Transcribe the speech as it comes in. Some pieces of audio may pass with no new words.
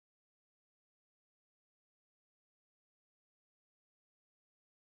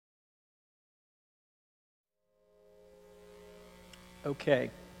Okay,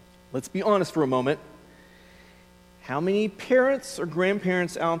 let's be honest for a moment. How many parents or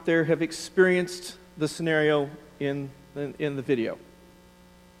grandparents out there have experienced the scenario in the video?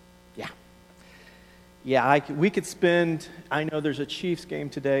 Yeah, we could spend, I know there's a Chiefs game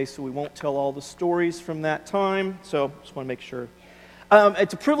today, so we won't tell all the stories from that time, so just want to make sure.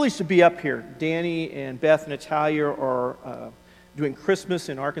 It's a privilege to be up here. Danny and Beth and Natalia are doing Christmas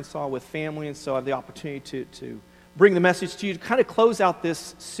in Arkansas with family, and so I have the opportunity to bring the message to you to kind of close out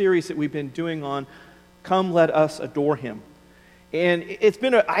this series that we've been doing on Come Let Us Adore Him. And it's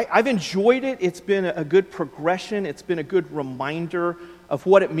been I've enjoyed it. It's been a good progression. It's been a good reminder of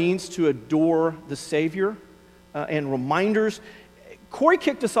what it means to adore the Savior and reminders. Corey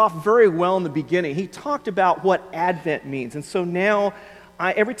kicked us off very well in the beginning. He talked about what Advent means. And so now,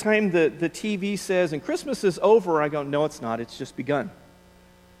 every time the TV says, and Christmas is over, I go, no, it's not. It's just begun.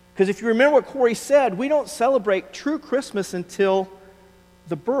 Because if you remember what Corey said, we don't celebrate true Christmas until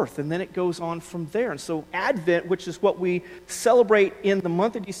the birth, and then it goes on from there. And so Advent, which is what we celebrate in the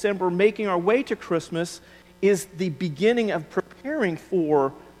month of December, making our way to Christmas, is the beginning of preparing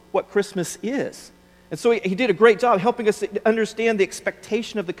for what Christmas is. And so he did a great job helping us to understand the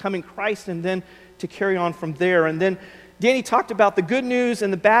expectation of the coming Christ and then to carry on from there. And then Danny talked about the good news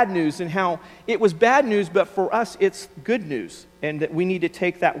and the bad news and how it was bad news, but for us it's good news and that we need to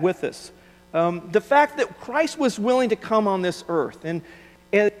take that with us. The fact that Christ was willing to come on this earth. And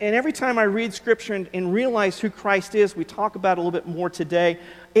every time I read Scripture and realize who Christ is, we talk about it a little bit more today,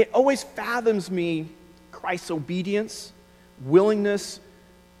 it always fathoms me Christ's obedience, willingness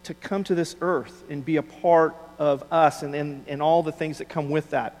to come to this earth and be a part of us and all the things that come with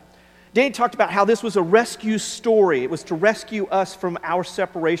that. Danny talked about how this was a rescue story. It was to rescue us from our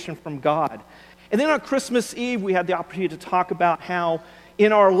separation from God. And then on Christmas Eve, we had the opportunity to talk about how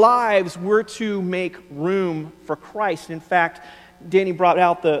in our lives we're to make room for Christ. In fact, Danny brought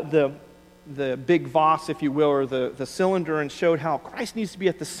out the big vase, if you will, or the cylinder, and showed how Christ needs to be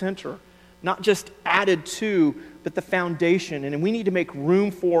at the center, not just added to, but the foundation. And we need to make room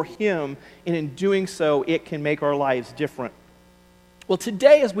for Him, and in doing so, it can make our lives different. Well,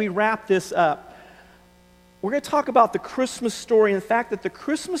 today, as we wrap this up, we're going to talk about the Christmas story, and the fact that the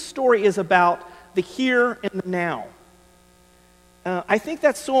Christmas story is about the here and the now. I think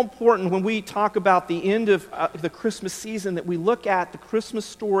that's so important when we talk about the end of the Christmas season, that we look at the Christmas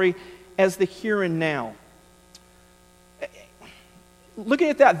story as the here and now. Looking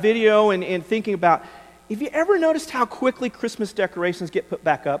at that video and thinking about, have you ever noticed how quickly Christmas decorations get put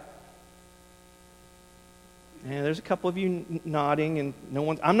back up? And there's a couple of you nodding, and no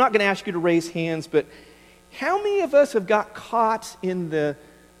one. I'm not going to ask you to raise hands, but how many of us have got caught in the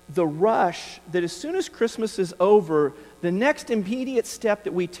rush that as soon as Christmas is over, the next immediate step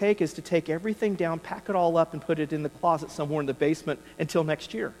that we take is to take everything down, pack it all up, and put it in the closet somewhere in the basement until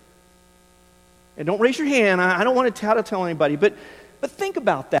next year? And don't raise your hand. I don't want to tell anybody, but think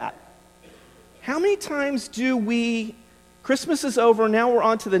about that. How many times do Christmas is over, now we're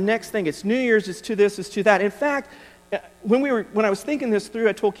on to the next thing. It's New Year's, it's to this, it's to that. In fact, when I was thinking this through,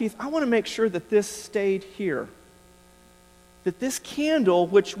 I told Keith, I want to make sure that this stayed here. That this candle,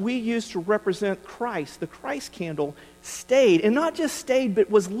 which we use to represent Christ, the Christ candle, stayed. And not just stayed, but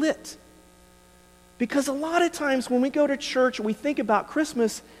was lit. Because a lot of times when we go to church and we think about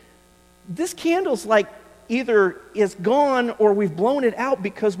Christmas, this candle's like either is gone or we've blown it out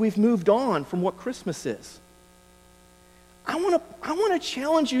because we've moved on from what Christmas is. I want to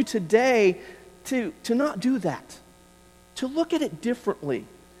challenge you today to not do that. To look at it differently.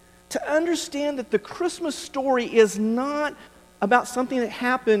 To understand that the Christmas story is not about something that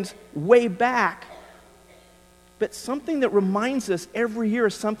happened way back, but something that reminds us every year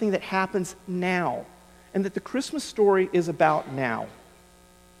of something that happens now. And that the Christmas story is about now.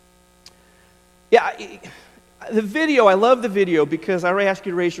 Yeah, the video, I love the video because I already asked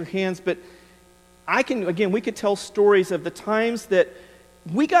you to raise your hands, but we could tell stories of the times that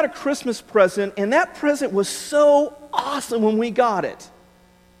we got a Christmas present, and that present was so awesome when we got it,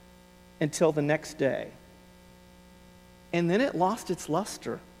 until the next day. And then it lost its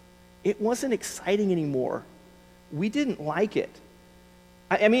luster. It wasn't exciting anymore. We didn't like it.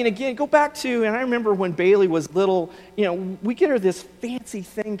 I mean, again, go back to, and I remember when Bailey was little, we get her this fancy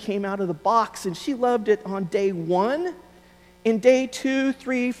thing came out of the box, and she loved it on day 1. In day 2,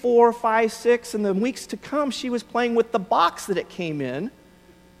 3, 4, 5, 6, and the weeks to come, she was playing with the box that it came in.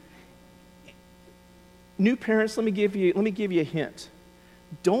 New parents, let me give you a hint.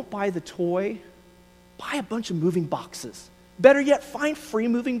 Don't buy the toy. Buy a bunch of moving boxes. Better yet, find free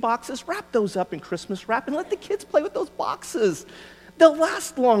moving boxes. Wrap those up in Christmas wrap and let the kids play with those boxes. They'll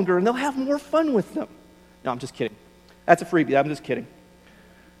last longer and they'll have more fun with them. No, I'm just kidding. That's a freebie. I'm just kidding.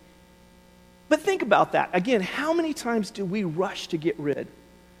 But think about that. Again, how many times do we rush to get rid?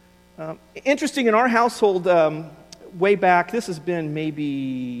 Interesting, in our household, way back, this has been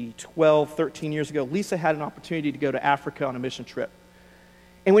maybe 12, 13 years ago, Lisa had an opportunity to go to Africa on a mission trip.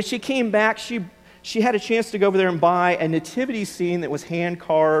 And when she came back, she had a chance to go over there and buy a nativity scene that was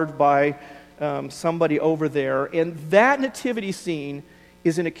hand-carved by somebody over there. And that nativity scene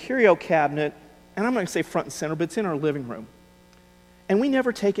is in a curio cabinet, and I'm not going to say front and center, but it's in our living room. And we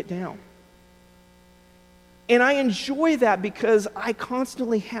never take it down. And I enjoy that because I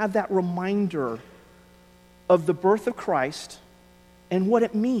constantly have that reminder of the birth of Christ and what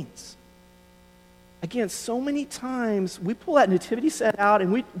it means. Again, so many times we pull that nativity set out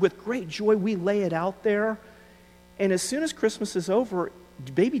and with great joy we lay it out there. And as soon as Christmas is over,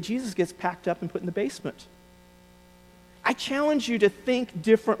 baby Jesus gets packed up and put in the basement. I challenge you to think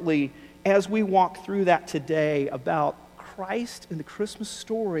differently as we walk through that today about Christ and the Christmas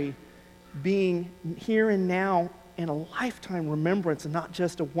story being here and now and a lifetime remembrance and not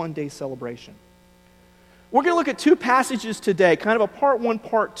just a one-day celebration. We're going to look at two passages today, kind of a part one,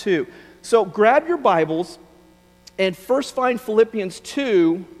 part two. So grab your Bibles and first find Philippians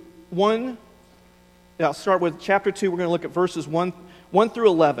 2, 1. I'll start with chapter 2. We're going to look at verses 1 through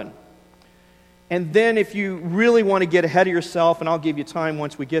 11. And then if you really want to get ahead of yourself, and I'll give you time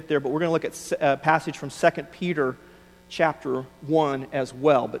once we get there, but we're going to look at a passage from 2 Peter chapter 1 as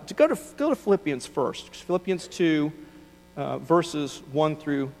well. But to go to Philippians first. Philippians 2, verses 1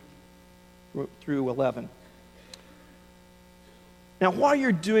 through 11. Now, while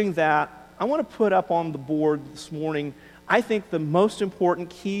you're doing that, I want to put up on the board this morning, I think the most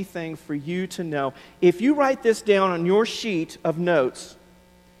important key thing for you to know. If you write this down on your sheet of notes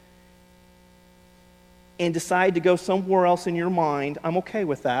and decide to go somewhere else in your mind, I'm okay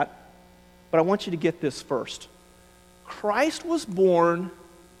with that. But I want you to get this first. Christ was born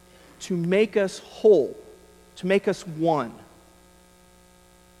to make us whole, to make us one.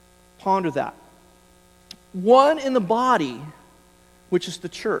 Ponder that. One in the body, which is the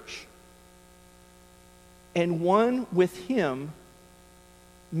church, and one with him,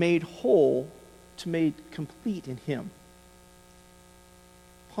 made whole, to made complete in him.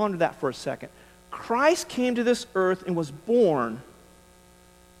 Ponder that for a second. Christ came to this earth and was born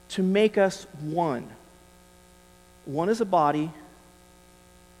to make us one. One as a body,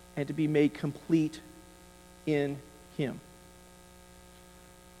 and to be made complete in him.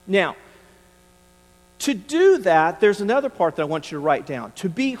 Now, to do that, there's another part that I want you to write down. To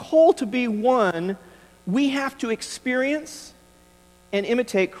be whole, to be one, we have to experience and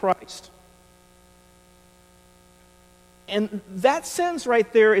imitate Christ. And that sentence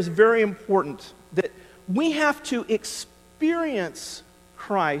right there is very important, that we have to experience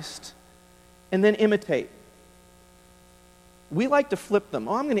Christ and then imitate. We like to flip them.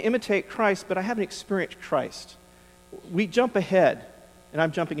 Oh, I'm going to imitate Christ, but I haven't experienced Christ. We jump ahead, and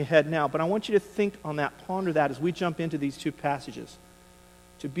I'm jumping ahead now, but I want you to think on that, ponder that as we jump into these two passages.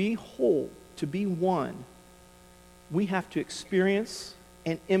 To be whole, to be one, we have to experience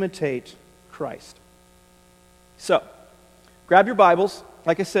and imitate Christ. So, grab your Bibles.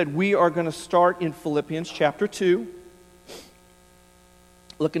 Like I said, we are going to start in Philippians chapter 2,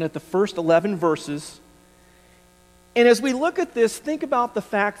 looking at the first 11 verses. And as we look at this, think about the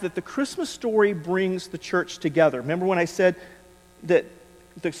fact that the Christmas story brings the church together. Remember when I said that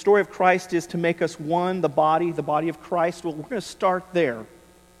the story of Christ is to make us one, the body of Christ? Well, we're going to start there.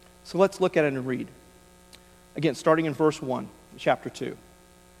 So let's look at it and read. Again, starting in verse 1, chapter 2.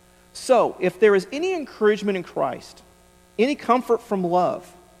 So, if there is any encouragement in Christ, any comfort from love,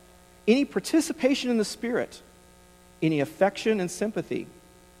 any participation in the Spirit, any affection and sympathy,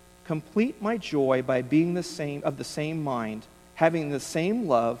 complete my joy by being of the same mind, having the same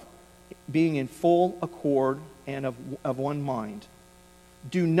love, being in full accord and of one mind.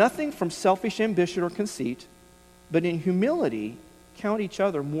 Do nothing from selfish ambition or conceit, but in humility count each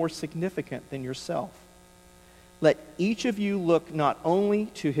other more significant than yourself. Let each of you look not only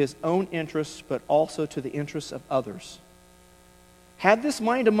to his own interests, but also to the interests of others. Have this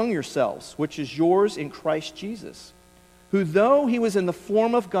mind among yourselves, which is yours in Christ Jesus, who, though he was in the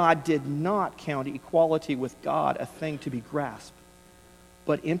form of God, did not count equality with God a thing to be grasped,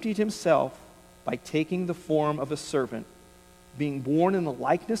 but emptied himself by taking the form of a servant, being born in the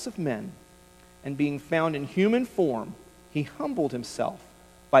likeness of men, and being found in human form, he humbled himself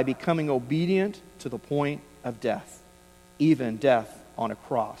by becoming obedient to the point of death, even death on a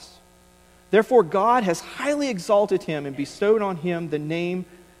cross. Therefore God has highly exalted him and bestowed on him the name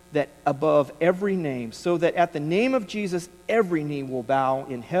that above every name, so that at the name of Jesus every knee will bow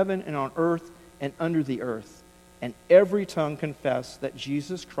in heaven and on earth and under the earth, and every tongue confess that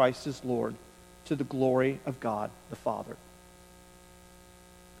Jesus Christ is Lord, to the glory of God the Father.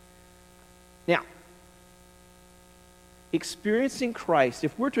 Now, experiencing Christ,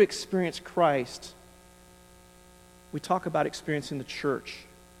 if we're to experience Christ, we talk about experiencing the church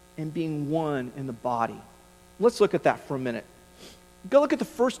and being one in the body. Let's look at that for a minute. Go look at the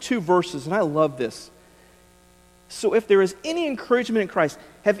first two verses, and I love this. So if there is any encouragement in Christ,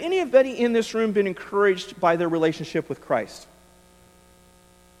 have anybody in this room been encouraged by their relationship with Christ?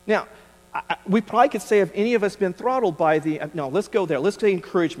 Now, we probably could say, have any of us been throttled by no, let's go there. Let's say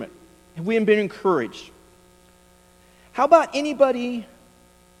encouragement. Have we been encouraged? How about anybody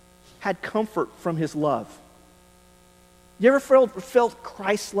had comfort from his love? You ever felt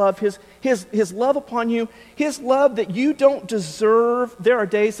Christ's love, his love upon you, his love that you don't deserve? There are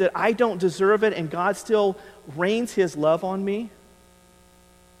days that I don't deserve it, and God still rains his love on me.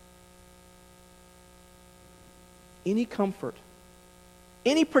 Any comfort,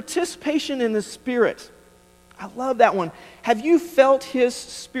 any participation in the Spirit. I love that one. Have you felt his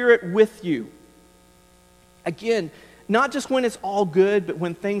Spirit with you? Again, not just when it's all good, but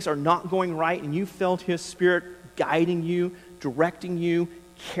when things are not going right and you felt his Spirit guiding you, directing you,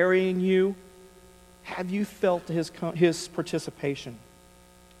 carrying you. Have you felt his participation?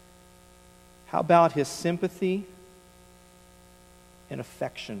 How about his sympathy and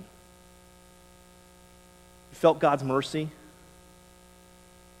affection? You felt God's mercy,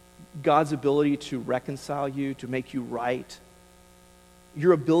 God's ability to reconcile you, to make you right,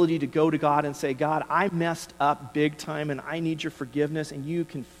 your ability to go to God and say, God, I messed up big time and I need your forgiveness, and you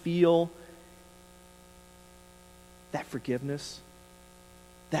can feel that forgiveness,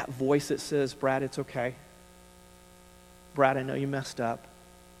 that voice that says, Brad, it's okay. Brad, I know you messed up.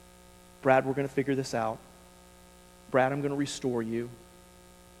 Brad, we're going to figure this out. Brad, I'm going to restore you.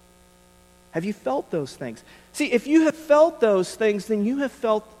 Have you felt those things? See, if you have felt those things, then you have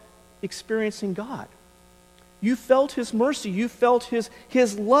felt experiencing God. You felt his mercy. You felt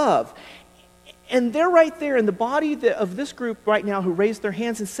his love. And they're right there in the body of this group right now who raised their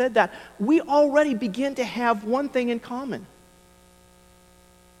hands and said that. We already begin to have one thing in common.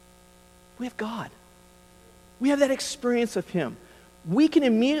 We have God. We have that experience of him. We can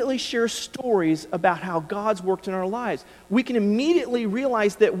immediately share stories about how God's worked in our lives. We can immediately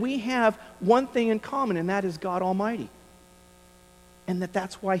realize that we have one thing in common, and that is God Almighty. And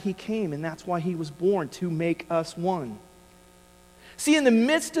that's why he came, and that's why he was born, to make us one. See, in the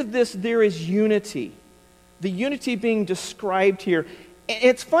midst of this, there is unity. The unity being described here.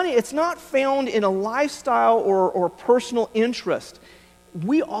 It's funny, it's not found in a lifestyle or personal interest.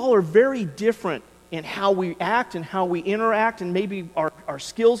 We all are very different in how we act and how we interact and maybe our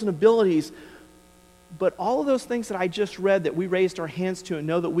skills and abilities. But all of those things that I just read that we raised our hands to and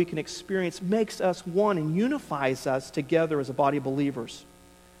know that we can experience makes us one and unifies us together as a body of believers.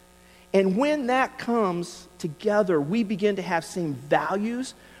 And when that comes together, we begin to have same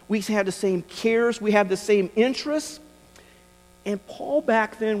values, we have the same cares, we have the same interests. And Paul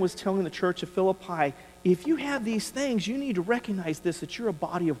back then was telling the church of Philippi, if you have these things, you need to recognize this, that you're a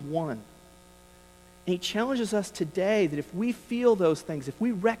body of one. And he challenges us today that if we feel those things, if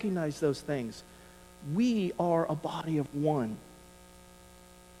we recognize those things, we are a body of one.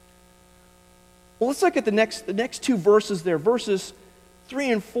 Well, let's look at the next two verses there. Verses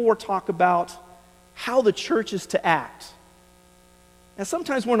 3 and 4 talk about how the church is to act. Now,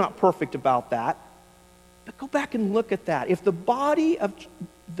 sometimes we're not perfect about that, but go back and look at that. If the body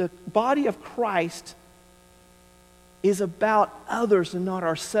of Christ is about others and not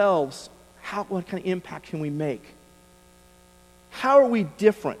ourselves, what kind of impact can we make? How are we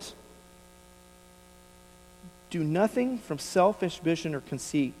different? Do nothing from selfish ambition or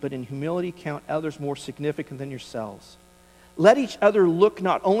conceit, but in humility count others more significant than yourselves. Let each other look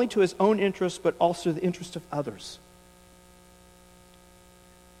not only to his own interests, but also to the interest of others.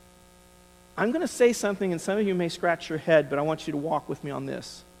 I'm going to say something, and some of you may scratch your head, but I want you to walk with me on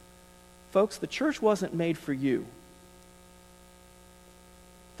this. Folks, the church wasn't made for you.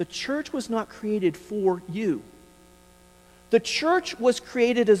 The church was not created for you. The church was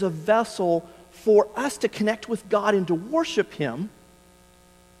created as a vessel for us to connect with God and to worship him,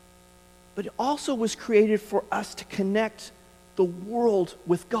 but it also was created for us to connect the world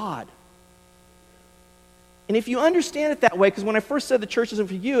with God. And if you understand it that way, because when I first said the church isn't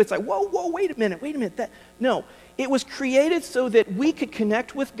for you, it's like, whoa, wait a minute. No, it was created so that we could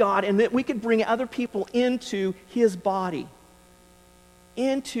connect with God and that we could bring other people into his body,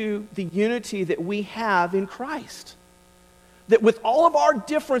 into the unity that we have in Christ. That with all of our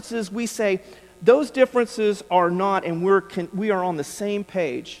differences, we say, those differences are not, and we are on the same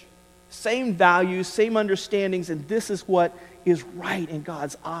page, same values, same understandings, and this is what is right in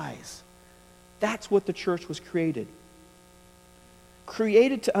God's eyes. That's what the church was created.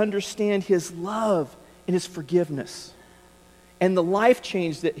 Created to understand his love and his forgiveness and the life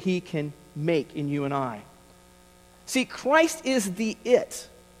change that he can make in you and I. See, Christ is the it.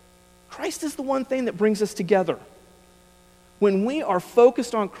 Christ is the one thing that brings us together. When we are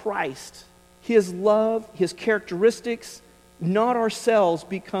focused on Christ, his love, his characteristics, not ourselves,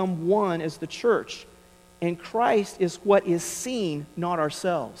 become one as the church. And Christ is what is seen, not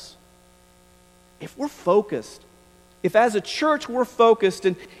ourselves. If we're focused, if as a church we're focused,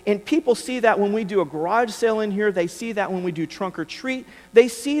 and people see that when we do a garage sale in here, they see that when we do trunk or treat, they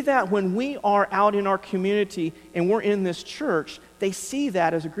see that when we are out in our community and we're in this church, they see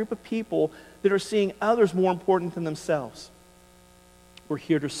that as a group of people that are seeing others more important than themselves. We're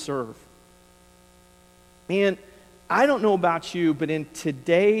here to serve. Man, I don't know about you, but in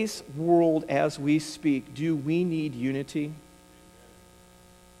today's world as we speak, do we need unity?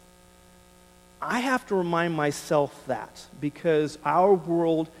 I have to remind myself that because our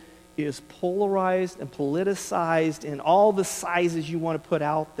world is polarized and politicized in all the sizes you want to put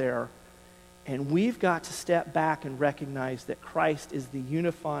out there. And we've got to step back and recognize that Christ is the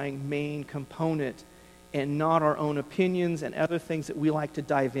unifying main component and not our own opinions and other things that we like to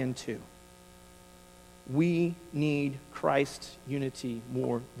dive into. We need Christ's unity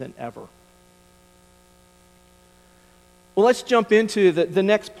more than ever. Well, let's jump into the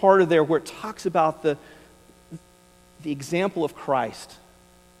next part of there where it talks about the example of Christ.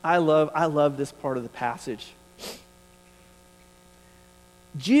 I love this part of the passage.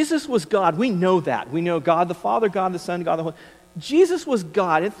 Jesus was God. We know that. We know God the Father, God the Son, God the Holy. Jesus was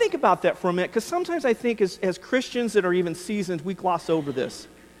God. And think about that for a minute, because sometimes I think as Christians that are even seasoned, we gloss over this.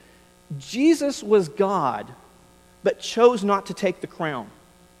 Jesus was God, but chose not to take the crown.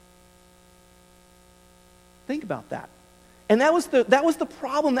 Think about that. And that was the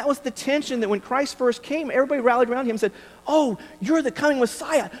problem, that was the tension that when Christ first came, everybody rallied around him and said, oh, you're the coming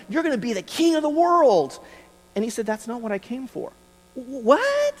Messiah. You're going to be the king of the world. And he said, that's not what I came for.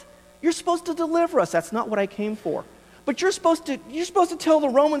 What? You're supposed to deliver us. That's not what I came for. But you're supposed to tell the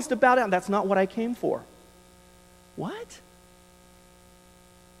Romans to bow down. That's not what I came for. What?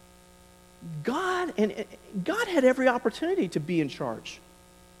 God had every opportunity to be in charge.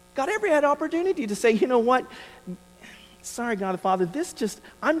 God had opportunity to say, you know what? Sorry, God the Father,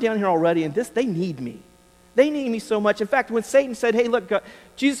 I'm down here already, and they need me. They need me so much. In fact, when Satan said, hey, look, God,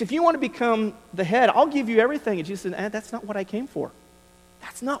 Jesus, if you want to become the head, I'll give you everything. And Jesus said, that's not what I came for.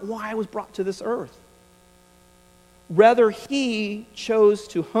 That's not why I was brought to this earth. Rather, he chose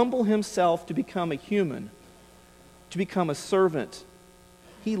to humble himself to become a human, to become a servant.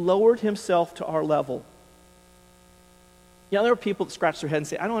 He lowered himself to our level. You know, there are people that scratch their head and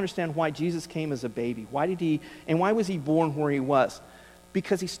say, I don't understand why Jesus came as a baby. Why was he born where he was?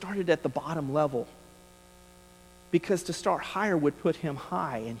 Because he started at the bottom level. Because to start higher would put him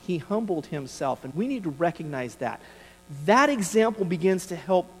high, and he humbled himself. And we need to recognize that. That example begins to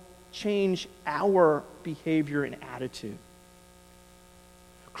help change our behavior and attitude.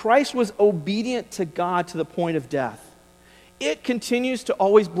 Christ was obedient to God to the point of death. It continues to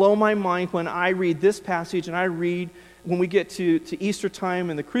always blow my mind when I read this passage and I read when we get to Easter time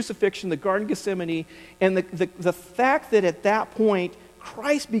and the crucifixion, the Garden of Gethsemane, and the fact that at that point,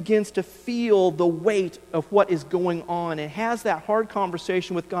 Christ begins to feel the weight of what is going on and has that hard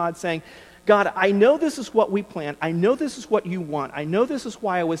conversation with God saying, God, I know this is what we planned. I know this is what you want. I know this is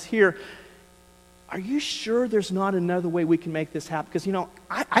why I was here. Are you sure there's not another way we can make this happen? Because,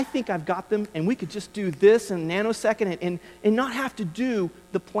 I think I've got them, and we could just do this in a nanosecond and not have to do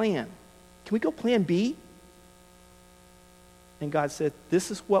the plan. Can we go plan B? And God said, this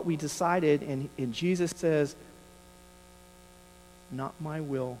is what we decided. And Jesus says, not my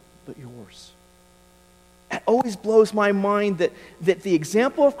will, but yours. It always blows my mind that the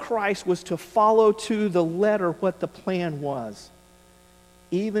example of Christ was to follow to the letter what the plan was.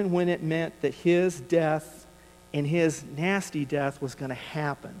 Even when it meant that his death and his nasty death was going to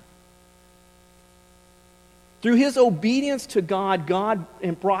happen. Through his obedience to God, God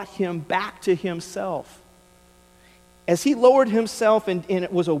brought him back to himself. As he lowered himself and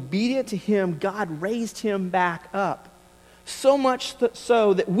it was obedient to him, God raised him back up. So much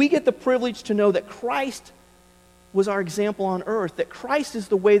so that we get the privilege to know that Christ was our example on earth, that Christ is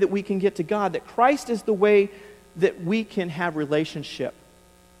the way that we can get to God, that Christ is the way that we can have relationship.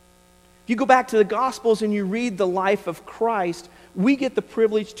 If you go back to the Gospels and you read the life of Christ, we get the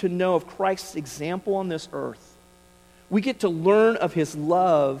privilege to know of Christ's example on this earth. We get to learn of his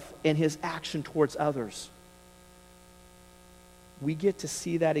love and his action towards others. we get to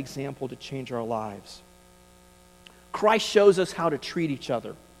see that example to change our lives. Christ shows us how to treat each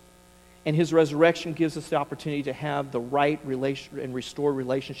other. And his resurrection gives us the opportunity to have the right relation and restore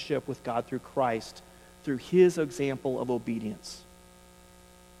relationship with God through Christ, through his example of obedience.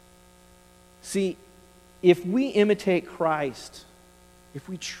 See, if we imitate Christ, if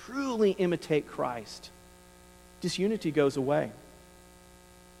we truly imitate Christ, disunity goes away.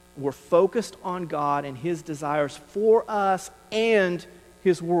 We're focused on God and his desires for us and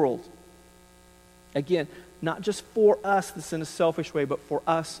his world. Again, not just for us, this in a selfish way, but for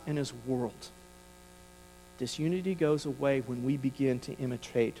us and his world. Disunity goes away when we begin to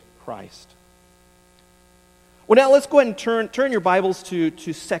imitate Christ. Well, now let's go ahead and turn your Bibles to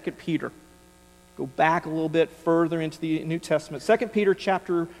 2 Peter. Go back a little bit further into the New Testament. 2 Peter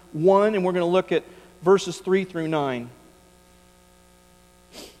chapter 1, and we're going to look at verses 3 through 9.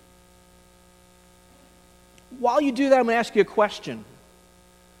 While you do that, I'm going to ask you a question.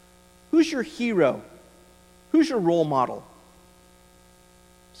 Who's your hero? Who's your role model?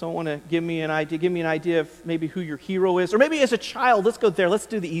 Someone want to give me an idea of maybe who your hero is? Or maybe as a child, let's go there. Let's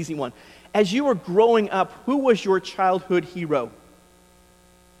do the easy one. As you were growing up, who was your childhood hero?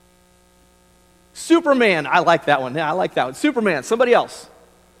 Superman. I like that one. Yeah, I like that one. Superman. Somebody else.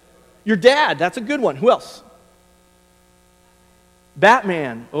 Your dad. That's a good one. Who else?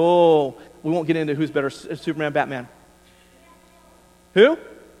 Batman. Oh, we won't get into who's better, Superman, Batman. Who?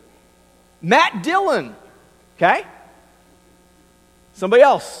 Matt Dillon. Okay? Somebody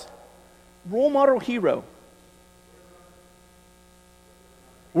else. Role model hero.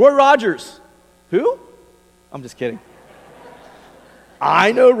 Roy Rogers. Who? I'm just kidding.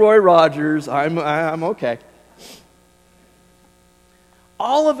 I know Roy Rogers. I'm okay.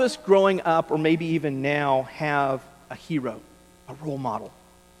 All of us growing up, or maybe even now, have a hero, a role model.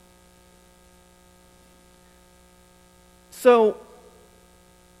 So,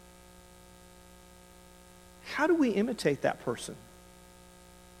 how do we imitate that person?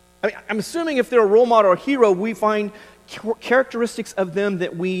 I mean, I'm assuming if they're a role model or a hero, we find characteristics of them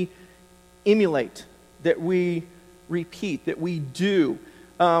that we emulate, that we repeat, that we do.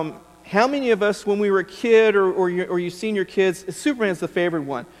 How many of us, when we were a kid or you've seen your kids, Superman's the favorite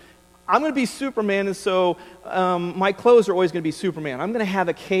one. I'm going to be Superman, and so my clothes are always going to be Superman. I'm going to have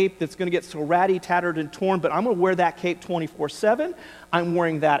a cape that's going to get so ratty, tattered, and torn, but I'm going to wear that cape 24/7. I'm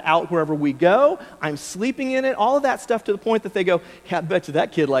wearing that out wherever we go. I'm sleeping in it, all of that stuff to the point that they go, yeah, I bet you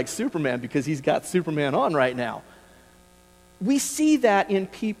that kid likes Superman because he's got Superman on right now. We see that in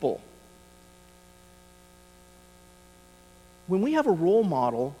people. When we have a role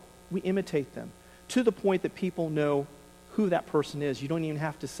model, we imitate them to the point that people know who that person is. You don't even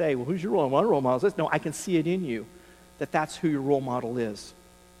have to say, well, who's your role model? My role model is this. No, I can see it in you that that's who your role model is.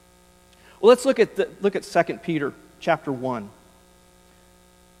 Well, let's look at 2 Peter chapter 1.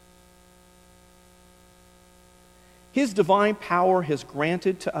 His divine power has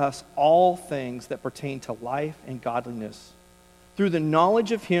granted to us all things that pertain to life and godliness through the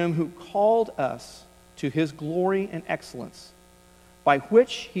knowledge of him who called us to his glory and excellence, by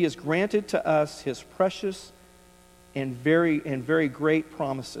which he has granted to us his precious and very great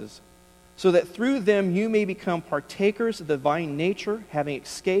promises, so that through them you may become partakers of the divine nature, having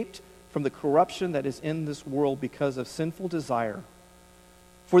escaped from the corruption that is in this world because of sinful desire.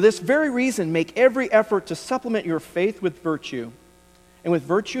 For this very reason, make every effort to supplement your faith with virtue, and with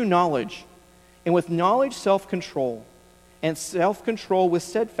virtue knowledge, and with knowledge self-control, and self-control with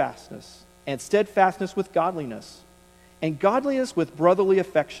steadfastness, and steadfastness with godliness, and godliness with brotherly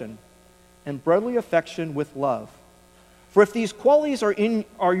affection, and brotherly affection with love. For if these qualities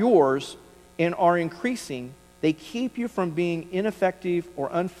are yours and are increasing, they keep you from being ineffective or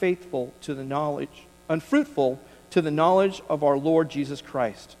unfruitful to the knowledge of our Lord Jesus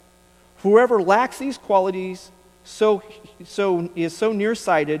Christ. Whoever lacks these qualities is so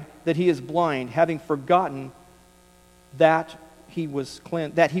nearsighted that he is blind, having forgotten that he was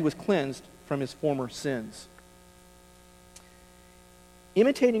cleansed from his former sins.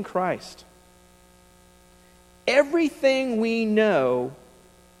 Imitating Christ. Everything we know,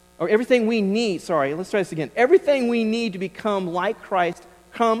 or everything we need, let's try this again. Everything we need to become like Christ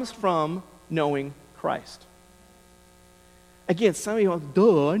comes from knowing Christ. Again, some of you are like,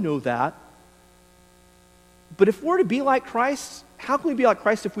 duh, I know that. But if we're to be like Christ, how can we be like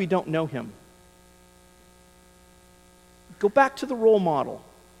Christ if we don't know him? Go back to the role model.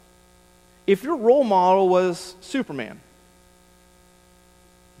 If your role model was Superman,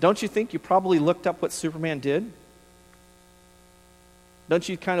 don't you think you probably looked up what Superman did? Don't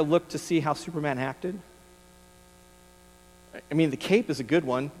you kind of look to see how Superman acted? I mean, the cape is a good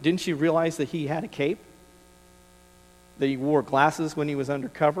one. Didn't you realize that he had a cape? that he wore glasses when he was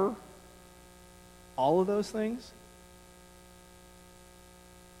undercover. All of those things.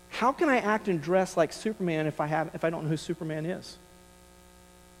 How can I act and dress like Superman if I don't know who Superman is?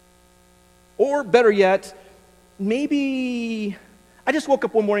 Or better yet, maybe I just woke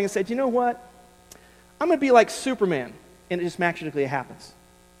up one morning and said, you know what? I'm going to be like Superman, and it just magically happens.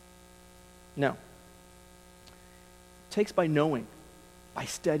 No. It takes by knowing, by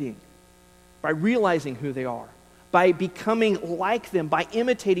studying, by realizing who they are, by becoming like them, by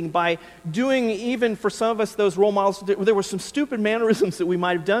imitating, by doing, even for some of us, those role models. There were some stupid mannerisms that we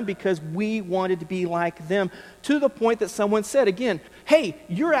might have done because we wanted to be like them, to the point that someone said, again, hey,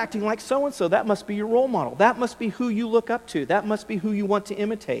 you're acting like so-and-so. That must be your role model. That must be who you look up to. That must be who you want to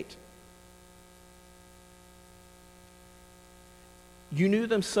imitate. You knew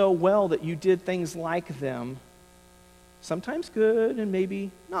them so well that you did things like them, sometimes good and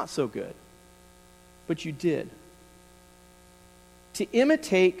maybe not so good, but you did. To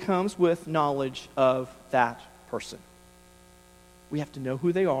imitate comes with knowledge of that person. We have to know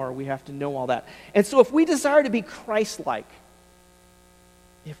who they are. We have to know all that. And so if we desire to be Christ-like,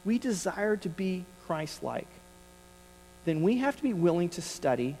 then we have to be willing to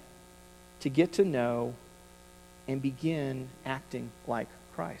study, to get to know, and begin acting like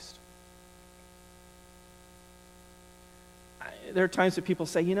Christ. There are times that people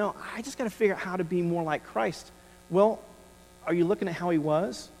say, I just got to figure out how to be more like Christ. Well, are you looking at how he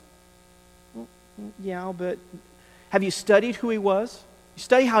was? Well, yeah, but have you studied who he was? You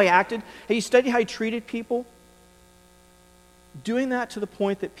studied how he acted? Have you studied how he treated people? Doing that to the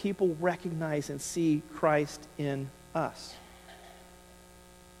point that people recognize and see Christ in us.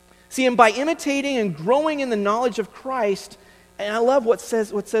 See, and by imitating and growing in the knowledge of Christ, and I love what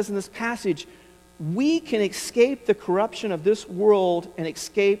says in this passage, we can escape the corruption of this world and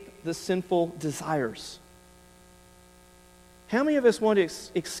escape the sinful desires. How many of us want to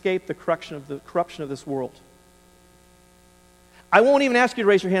escape the corruption of this world? I won't even ask you to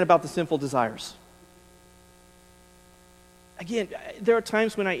raise your hand about the sinful desires. Again, there are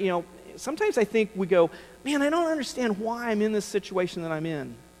times when sometimes I think we go, man, I don't understand why I'm in this situation that I'm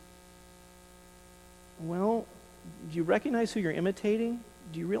in. Well, do you recognize who you're imitating?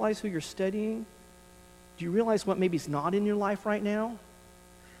 Do you realize who you're studying? Do you realize what maybe is not in your life right now?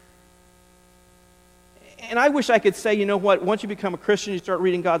 And I wish I could say, you know what, once you become a Christian, you start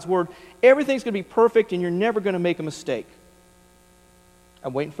reading God's Word, everything's going to be perfect and you're never going to make a mistake.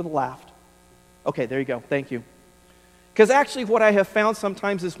 I'm waiting for the laugh. Okay, there you go. Thank you. Because actually what I have found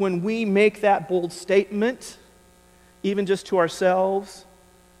sometimes is when we make that bold statement, even just to ourselves,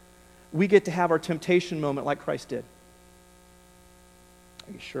 we get to have our temptation moment like Christ did.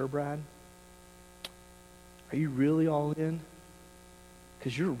 Are you sure, Brad? Are you really all in?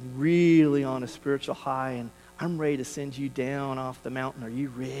 Because you're really on a spiritual high and I'm ready to send you down off the mountain. Are you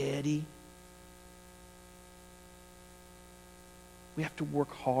ready? We have to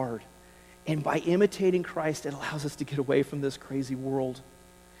work hard. And by imitating Christ, it allows us to get away from this crazy world.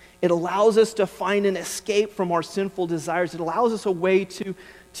 It allows us to find an escape from our sinful desires. It allows us a way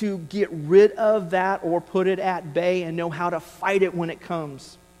to get rid of that or put it at bay and know how to fight it when it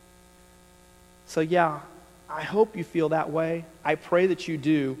comes. So yeah, I hope you feel that way. I pray that you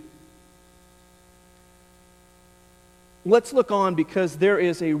do. Let's look on because there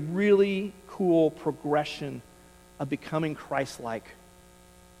is a really cool progression of becoming Christ-like.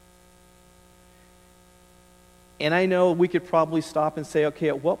 And I know we could probably stop and say, okay,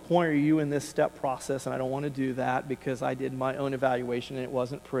 at what point are you in this step process? And I don't want to do that because I did my own evaluation and it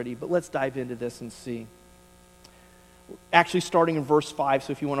wasn't pretty. But let's dive into this and see. Actually starting in verse 5,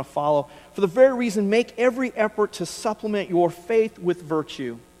 so if you want to follow. For the very reason, make every effort to supplement your faith with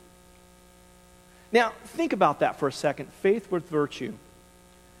virtue. Now, think about that for a second. Faith with virtue.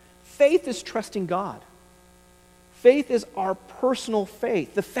 Faith is trusting God. Faith is our personal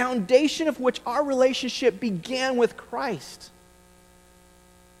faith, the foundation of which our relationship began with Christ.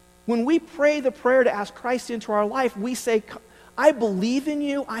 When we pray the prayer to ask Christ into our life, we say, I believe in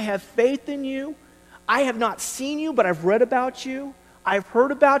you, I have faith in you, I have not seen you, but I've read about you, I've heard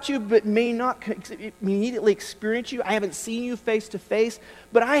about you, but may not immediately experience you, I haven't seen you face to face,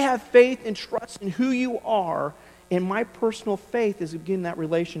 but I have faith and trust in who you are, and my personal faith is again that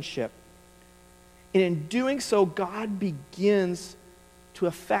relationship. And in doing so, God begins to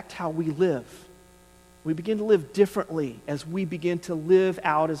affect how we live. We begin to live differently as we begin to live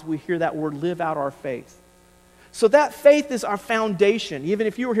out, as we hear that word, live out our faith. So that faith is our foundation. Even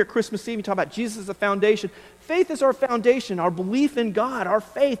if you were here Christmas Eve, you talk about Jesus as a foundation. Faith is our foundation. Our belief in God, our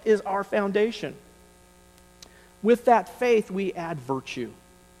faith is our foundation. With that faith, we add virtue.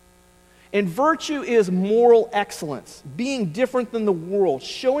 And virtue is moral excellence, being different than the world,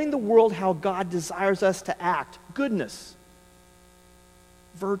 showing the world how God desires us to act. Goodness.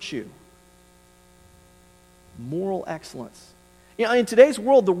 Virtue. Moral excellence. You know, in today's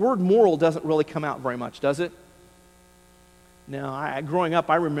world, the word moral doesn't really come out very much, does it? No, growing up,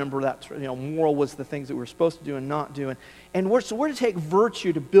 I remember that moral was the things that we were supposed to do and not do. And we're to take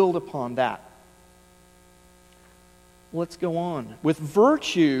virtue to build upon that. Let's go on. With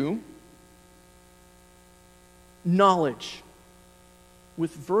virtue, knowledge.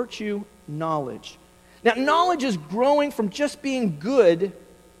 With virtue, knowledge. Now, knowledge is growing from just being good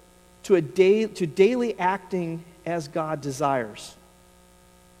to daily acting as God desires.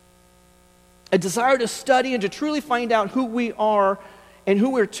 A desire to study and to truly find out who we are and who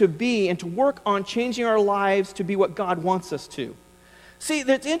we're to be and to work on changing our lives to be what God wants us to. See,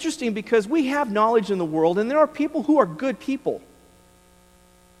 that's interesting because we have knowledge in the world and there are people who are good people.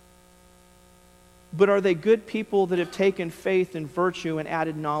 But are they good people that have taken faith and virtue and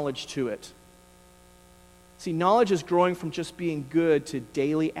added knowledge to it? See, knowledge is growing from just being good to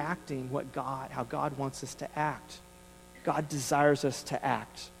daily acting how God wants us to act. God desires us to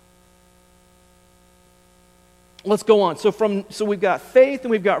act. Let's go on. So we've got faith and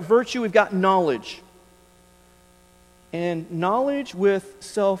we've got virtue, we've got knowledge. And knowledge with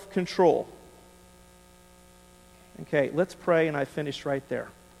self-control. Okay, let's pray and I finish right there.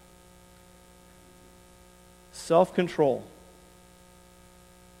 Self-control.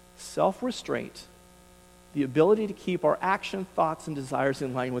 Self-restraint. The ability to keep our action, thoughts, and desires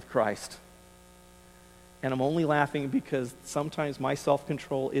in line with Christ. And I'm only laughing because sometimes my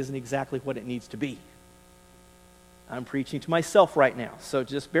self-control isn't exactly what it needs to be. I'm preaching to myself right now, so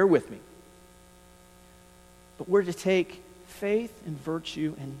just bear with me. But we're to take faith and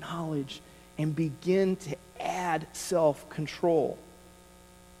virtue and knowledge and begin to add self-control.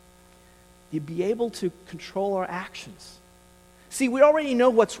 You'd be able to control our actions. See, we already know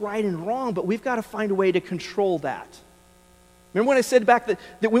what's right and wrong, but we've got to find a way to control that. Remember when I said back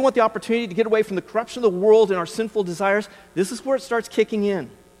that we want the opportunity to get away from the corruption of the world and our sinful desires? This is where it starts kicking in.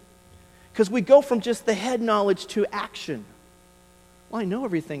 Because we go from just the head knowledge to action. Well, I know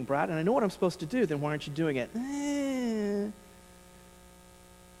everything, Brad, and I know what I'm supposed to do. Then why aren't you doing it?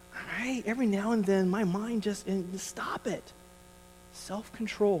 All right, every now and then my mind just, stop it.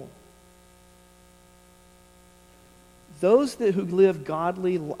 Self-control. Those who live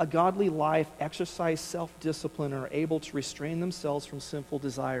a godly life, exercise self-discipline, and are able to restrain themselves from sinful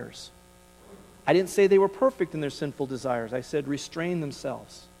desires. I didn't say they were perfect in their sinful desires. I said restrain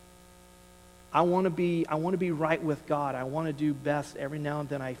themselves. I want to be right with God. I want to do best. Every now and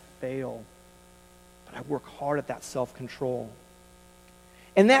then I fail. But I work hard at that self-control.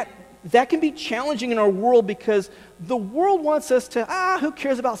 And that can be challenging in our world because the world wants us to, who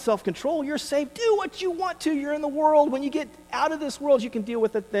cares about self-control? You're saved. Do what you want to. You're in the world. When you get out of this world, you can deal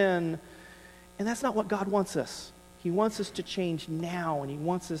with it then. And that's not what God wants us. He wants us to change now, and He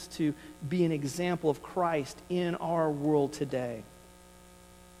wants us to be an example of Christ in our world today.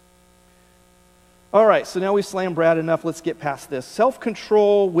 All right, so now we've slammed Brad enough. Let's get past this.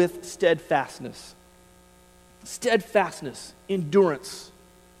 Self-control with steadfastness. Steadfastness, endurance.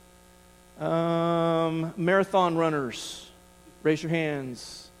 Marathon runners, raise your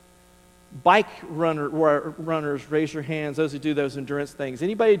hands. Bike runners, raise your hands. Those who do those endurance things.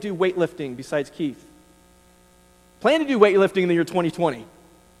 Anybody do weightlifting besides Keith? Plan to do weightlifting in the year 2020.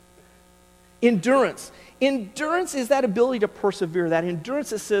 Endurance. Endurance is that ability to persevere, that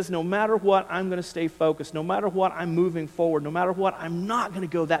endurance that says no matter what, I'm going to stay focused. No matter what, I'm moving forward. No matter what, I'm not going to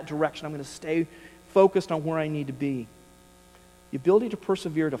go that direction. I'm going to stay focused on where I need to be. The ability to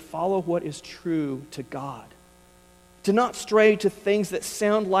persevere, to follow what is true to God. To not stray to things that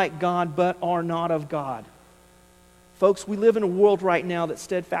sound like God but are not of God. Folks, we live in a world right now that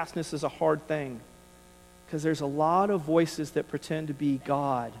steadfastness is a hard thing because there's a lot of voices that pretend to be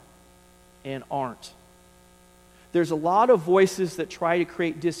God and aren't. There's a lot of voices that try to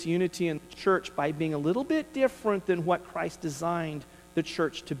create disunity in the church by being a little bit different than what Christ designed the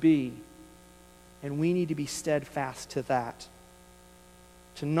church to be. And we need to be steadfast to that.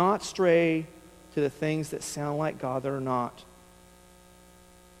 To not stray to the things that sound like God that are not.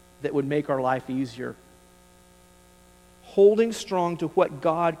 That would make our life easier. Holding strong to what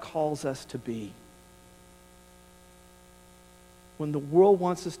God calls us to be. When the world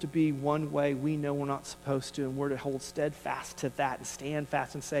wants us to be one way, we know we're not supposed to, and we're to hold steadfast to that and stand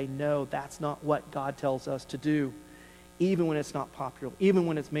fast and say, no, that's not what God tells us to do. Even when it's not popular, even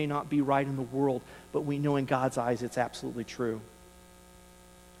when it may not be right in the world, but we know in God's eyes it's absolutely true.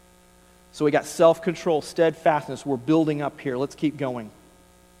 So we got self-control, steadfastness. We're building up here. Let's keep going.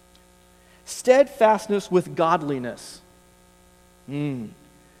 Steadfastness with godliness.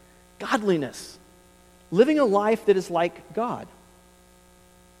 Godliness. Living a life that is like God.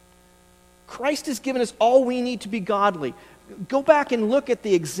 Christ has given us all we need to be godly. Go back and look at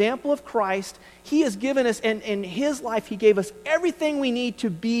the example of Christ. He has given us, and in His life, He gave us everything we need to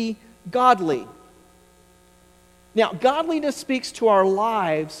be godly. Now, godliness speaks to our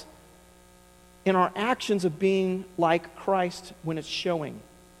lives in our actions of being like Christ when it's showing.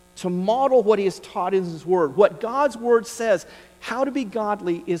 To model what He has taught in His Word. What God's Word says, how to be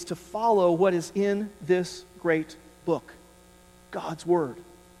godly is to follow what is in this great book. God's Word.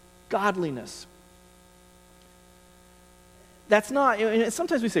 Godliness. That's not, and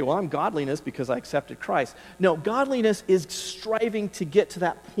sometimes we say, well, I'm godliness because I accepted Christ. No, godliness is striving to get to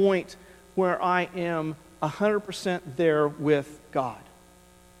that point where I am 100% there with God.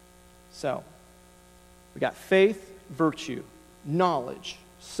 So, we got faith, virtue, knowledge,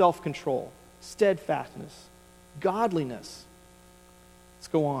 self-control, steadfastness, godliness. Let's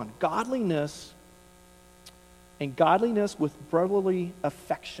go on. Godliness and godliness with brotherly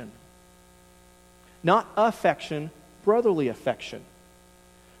affection. Not affection, brotherly affection.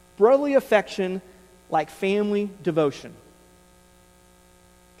 Brotherly affection like family devotion.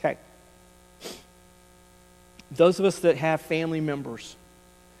 Okay. Those of us that have family members,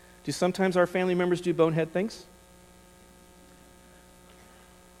 do sometimes our family members do bonehead things?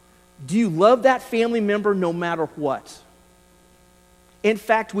 Do you love that family member no matter what? In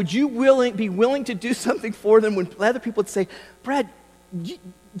fact, would you be willing to do something for them when other people would say, Brad,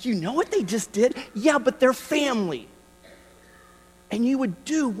 you know what they just did? Yeah, but they're family. And you would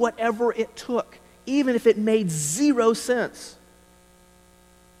do whatever it took, even if it made zero sense.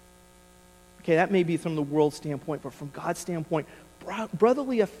 Okay, that may be from the world's standpoint, but from God's standpoint,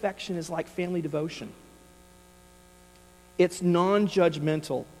 brotherly affection is like family devotion. It's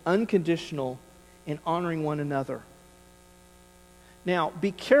non-judgmental, unconditional, and honoring one another. Now,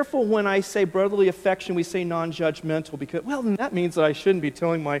 be careful when I say brotherly affection, we say non-judgmental, because, well, then that means that I shouldn't be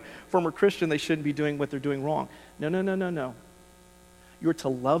telling my former Christian they shouldn't be doing what they're doing wrong. No. You're to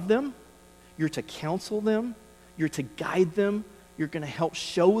love them. You're to counsel them. You're to guide them. You're going to help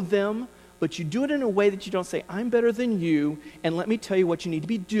show them. But you do it in a way that you don't say, I'm better than you, and let me tell you what you need to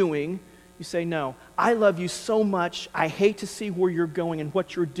be doing. You say, no, I love you so much. I hate to see where you're going and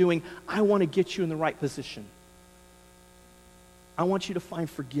what you're doing. I want to get you in the right position. I want you to find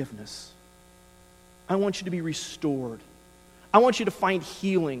forgiveness. I want you to be restored. I want you to find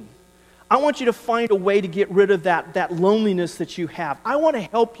healing. I want you to find a way to get rid of that loneliness that you have. I want to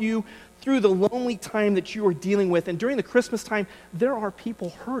help you through the lonely time that you are dealing with. And during the Christmas time, there are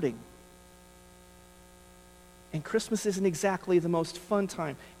people hurting. And Christmas isn't exactly the most fun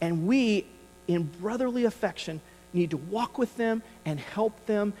time. And we, in brotherly affection, need to walk with them and help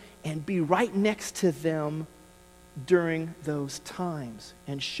them and be right next to them during those times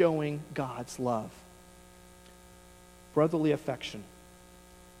and showing God's love. Brotherly affection.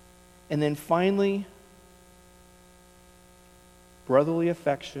 And then finally, brotherly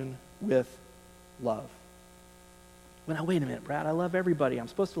affection with love. Well, now, wait a minute, Brad. I love everybody. I'm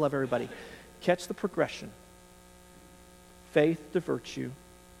supposed to love everybody. Catch the progression. Faith to virtue.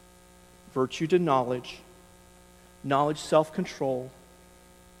 Virtue to knowledge. Knowledge, self-control.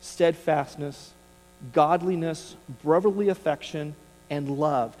 Steadfastness. Godliness. Brotherly affection. And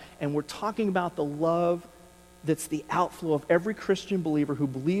love. And we're talking about the love that's the outflow of every Christian believer who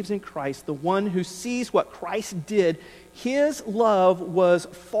believes in Christ, the one who sees what Christ did. His love was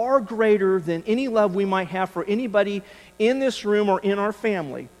far greater than any love we might have for anybody in this room or in our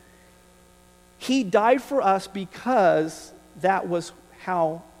family. He died for us because that was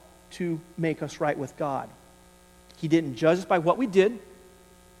how to make us right with God. He didn't judge us by what we did.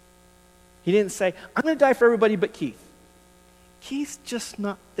 He didn't say, I'm going to die for everybody but Keith. Keith's just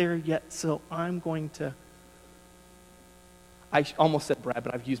not there yet, so I'm going to... I almost said Brad,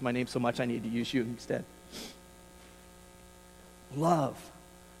 but I've used my name so much I need to use you instead. Love.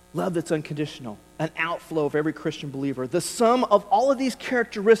 Love that's unconditional. An outflow of every Christian believer. The sum of all of these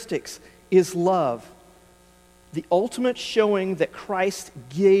characteristics is love. The ultimate showing that Christ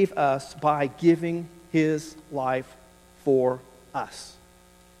gave us by giving His life for us.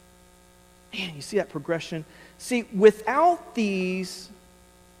 Man, you see that progression? See, without this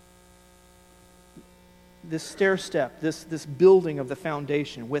stair step, this building of the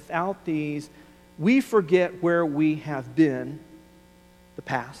foundation, without these, we forget where we have been, the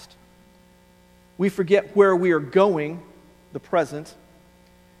past. We forget where we are going, the present.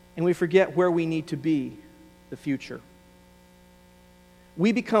 And we forget where we need to be, the future.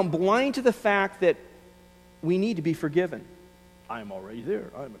 We become blind to the fact that we need to be forgiven. I'm already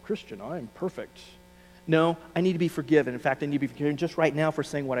there. I'm a Christian. I'm perfect. No, I need to be forgiven. In fact, I need to be forgiven just right now for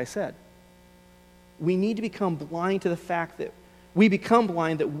saying what I said. We need to become blind to the fact that we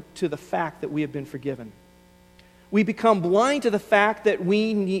to the fact that we have been forgiven. We become blind to the fact that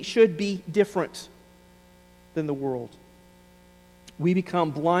we should be different than the world. We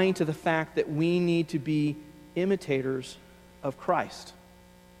become blind to the fact that we need to be imitators of Christ.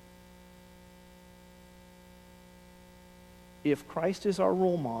 If Christ is our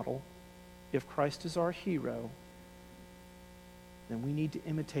role model, if Christ is our hero, then we need to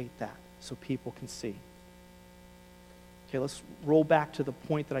imitate that so people can see. Okay, let's roll back to the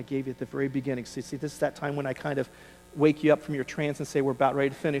point that I gave you at the very beginning. See, this is that time when I kind of wake you up from your trance and say, we're about ready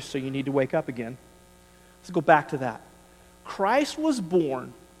to finish, so you need to wake up again. Let's go back to that. Christ was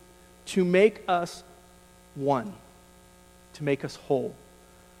born to make us one, to make us whole.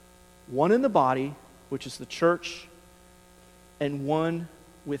 One in the body, which is the church, and one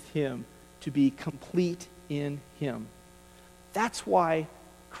with Him, to be complete in Him. That's why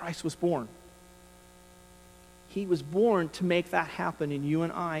Christ was born. He was born to make that happen in you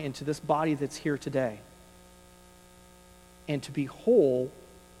and I and to this body that's here today. And to be whole,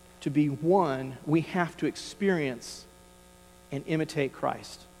 to be one, we have to experience and imitate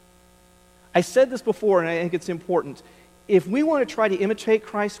Christ. I said this before, and I think it's important. If we want to try to imitate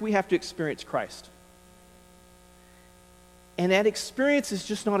Christ, we have to experience Christ. And that experience is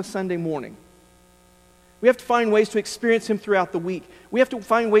just not a Sunday morning. We have to find ways to experience Him throughout the week. We have to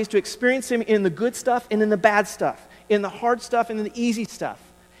find ways to experience Him in the good stuff and in the bad stuff, in the hard stuff and in the easy stuff.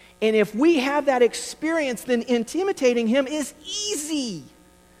 And if we have that experience, then imitating Him is easy.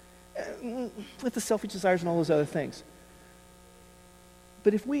 With the selfish desires and all those other things.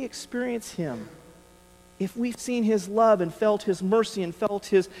 But if we experience Him, if we've seen His love and felt His mercy and felt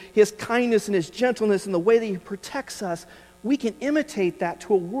His kindness and His gentleness and the way that He protects us, we can imitate that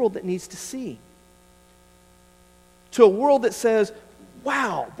to a world that needs to see. To a world that says,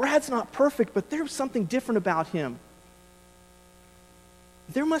 wow, Brad's not perfect, but there's something different about him.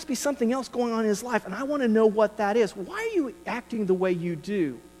 There must be something else going on in his life, and I want to know what that is. Why are you acting the way you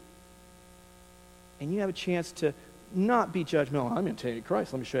do? And you have a chance to not be judgmental. I'm imitating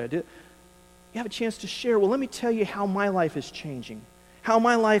Christ. Let me show you how I did it. You have a chance to share, well, let me tell you how my life is changing, how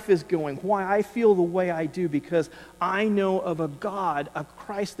my life is going, why I feel the way I do, because I know of a God, a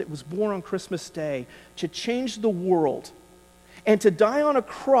Christ that was born on Christmas Day to change the world and to die on a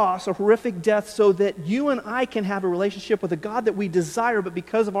cross, a horrific death, so that you and I can have a relationship with a God that we desire, but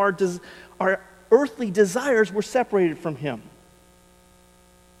because of our earthly desires, we're separated from Him.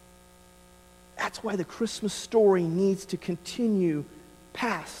 That's why the Christmas story needs to continue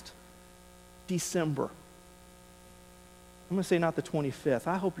past December. I'm going to say not the 25th.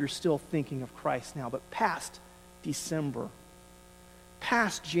 I hope you're still thinking of Christ now, but past December,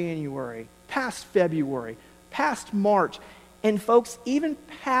 past January, past February, past March, and folks, even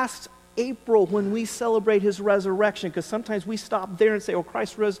past April when we celebrate His resurrection, because sometimes we stop there and say, oh,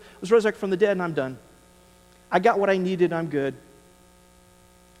 Christ was resurrected from the dead and I'm done. I got what I needed, I'm good.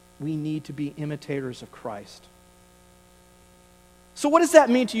 We need to be imitators of Christ. So what does that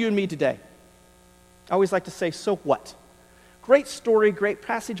mean to you and me today? I always like to say, so what? Great story, great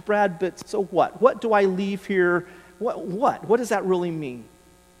passage, Brad, but so what? What do I leave here? What does that really mean?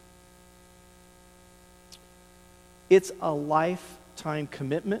 It's a lifetime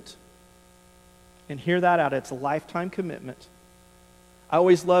commitment. And hear that out, it's a lifetime commitment. I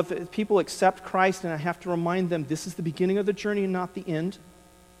always love it. People accept Christ, and I have to remind them this is the beginning of the journey and not the end.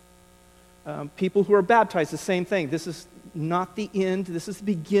 People who are baptized, the same thing. This is not the end. This is the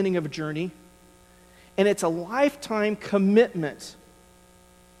beginning of a journey. And it's a lifetime commitment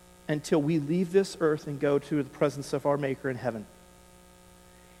until we leave this earth and go to the presence of our Maker in heaven.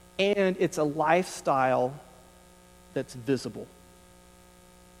 And it's a lifestyle that's visible.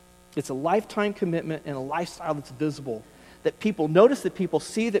 It's a lifetime commitment and a lifestyle that's visible. That people notice, that people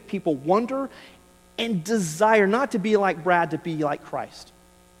see, that people wonder and desire not to be like Brad, to be like Christ.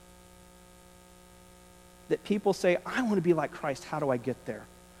 That people say, I want to be like Christ. How do I get there?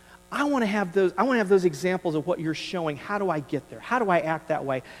 I want to have those examples of what you're showing. How do I get there? How do I act that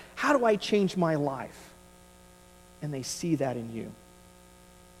way? How do I change my life? And they see that in you.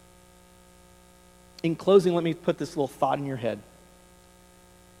 In closing, let me put this little thought in your head.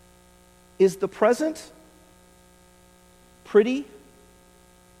 Is the present pretty,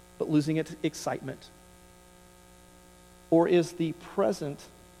 but losing its excitement? Or is the present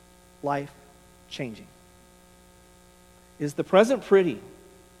life changing? Is the present pretty?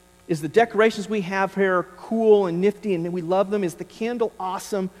 Is the decorations we have here cool and nifty and we love them? Is the candle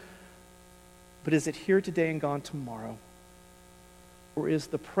awesome? But is it here today and gone tomorrow? or is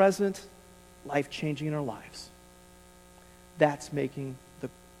the present life-changing in our lives? That's making the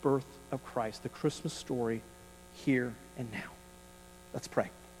birth of Christ, the Christmas story, here and now. Let's pray.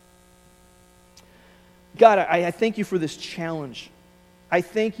 God, I thank you for this challenge. I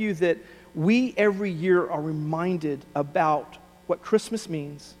thank you that we every year are reminded about what Christmas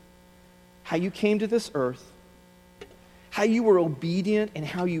means, how you came to this earth, how you were obedient and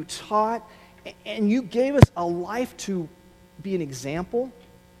how you taught, and you gave us a life to be an example.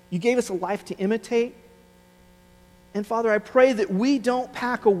 You gave us a life to imitate. And Father, I pray that we don't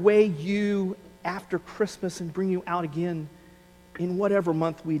pack away you after Christmas and bring you out again in whatever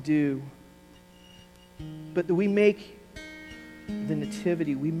month we do, but that we make the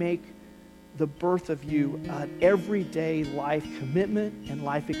nativity, we make the birth of you an everyday life commitment and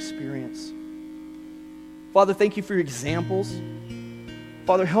life experience. Father, thank you for your examples.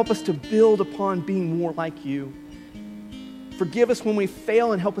 Father, help us to build upon being more like you. Forgive us when we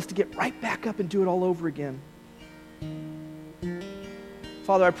fail and help us to get right back up and do it all over again.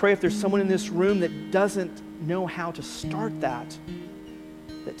 Father, I pray if there's someone in this room that doesn't know how to start that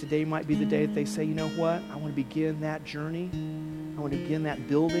today might be the day that they say, you know what, I want to begin that journey. I want to begin that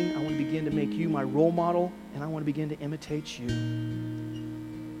building. I want to begin to make you my role model, and I want to begin to imitate you.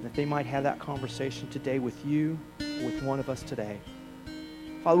 That they might have that conversation today with you, or with one of us today.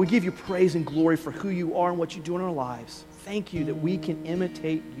 Father, we give you praise and glory for who you are and what you do in our lives. Thank you that we can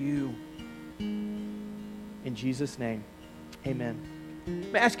imitate you. In Jesus' name, amen. I'm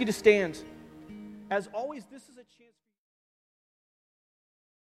going to ask you to stand. As always, this is a chance.